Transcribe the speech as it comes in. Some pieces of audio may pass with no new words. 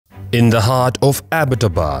In the heart of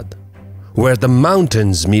Abbottabad, where the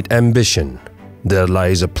mountains meet ambition, there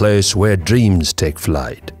lies a place where dreams take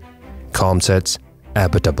flight. COMSATS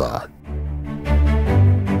Abbottabad.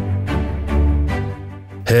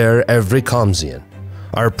 Here, every COMSIAN,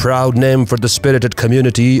 our proud name for the spirited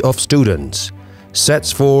community of students,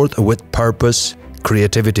 sets forth with purpose,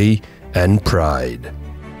 creativity, and pride.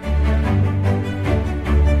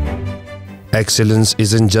 Excellence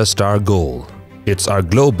isn't just our goal, it's our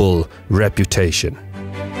global reputation.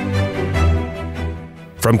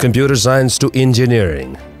 From computer science to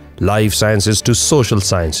engineering, life sciences to social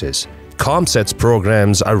sciences, COMSATS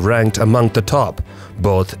programs are ranked among the top,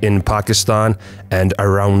 both in Pakistan and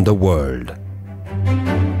around the world.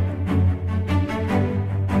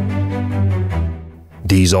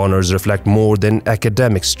 These honors reflect more than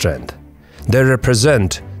academic strength. They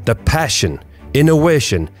represent the passion,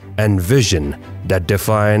 innovation, and vision that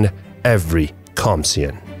define every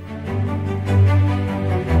COMSIAN.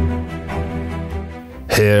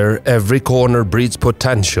 Here, every corner breeds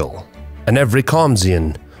potential, and every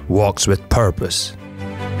COMSIAN walks with purpose.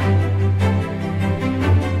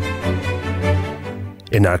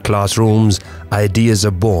 In our classrooms, ideas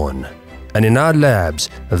are born, and in our labs,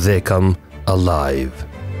 they come alive.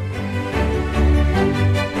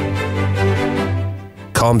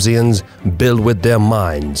 COMSIANs build with their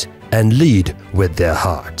minds and lead with their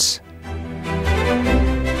hearts.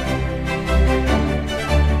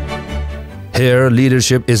 Here,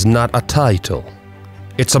 leadership is not a title.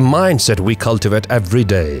 It's a mindset we cultivate every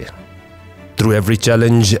day. Through every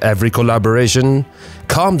challenge, every collaboration,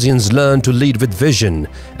 COMSIANs learn to lead with vision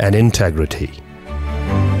and integrity.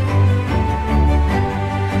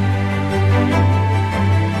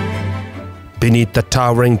 Beneath the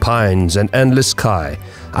towering pines and endless sky,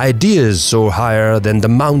 ideas soar higher than the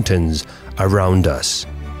mountains around us.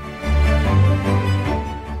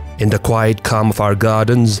 In the quiet calm of our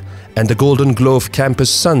gardens and the golden glow of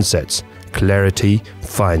campus sunsets, clarity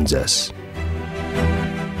finds us.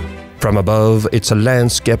 From above, it's a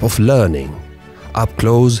landscape of learning. Up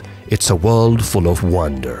close, it's a world full of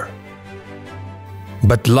wonder.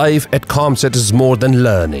 But life at COMSAT is more than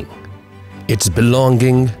learning. It's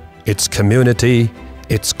belonging, it's community,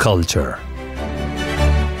 it's culture.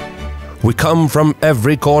 We come from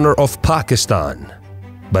every corner of Pakistan,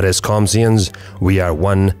 but as COMSIANs, we are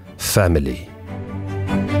one family.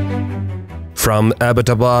 From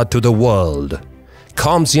Abbottabad to the world,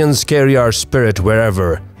 COMSIANs carry our spirit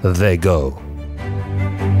wherever they go.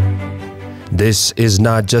 This is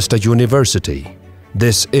not just a university,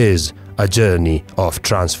 this is a journey of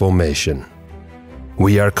transformation.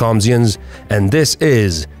 We are COMSIANs, and this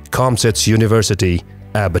is COMSATS University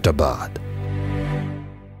Abbottabad.